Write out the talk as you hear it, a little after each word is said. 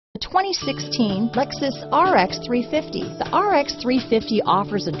2016 Lexus RX 350. The RX 350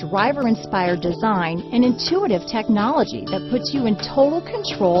 offers a driver-inspired design and intuitive technology that puts you in total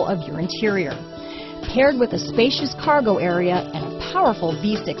control of your interior. Paired with a spacious cargo area and a powerful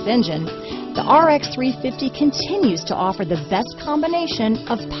V6 engine, the RX 350 continues to offer the best combination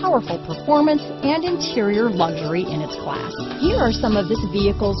of powerful performance and interior luxury in its class. Here are some of this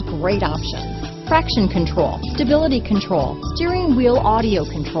vehicle's great options: traction control, stability control, steering wheel audio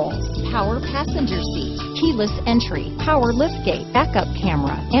controls, power passenger seat, keyless entry, power liftgate, backup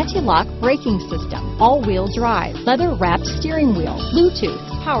camera, anti-lock braking system, all-wheel drive, leather-wrapped steering wheel, Bluetooth,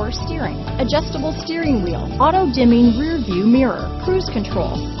 power steering, adjustable steering wheel, auto-dimming rear-view mirror, cruise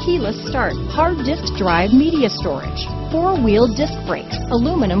control, keyless start, hard disk drive media storage, four-wheel disc brakes,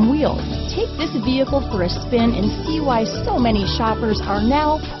 aluminum wheels. Take this vehicle for a spin and see why so many shoppers are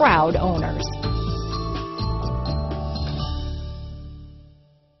now proud owners.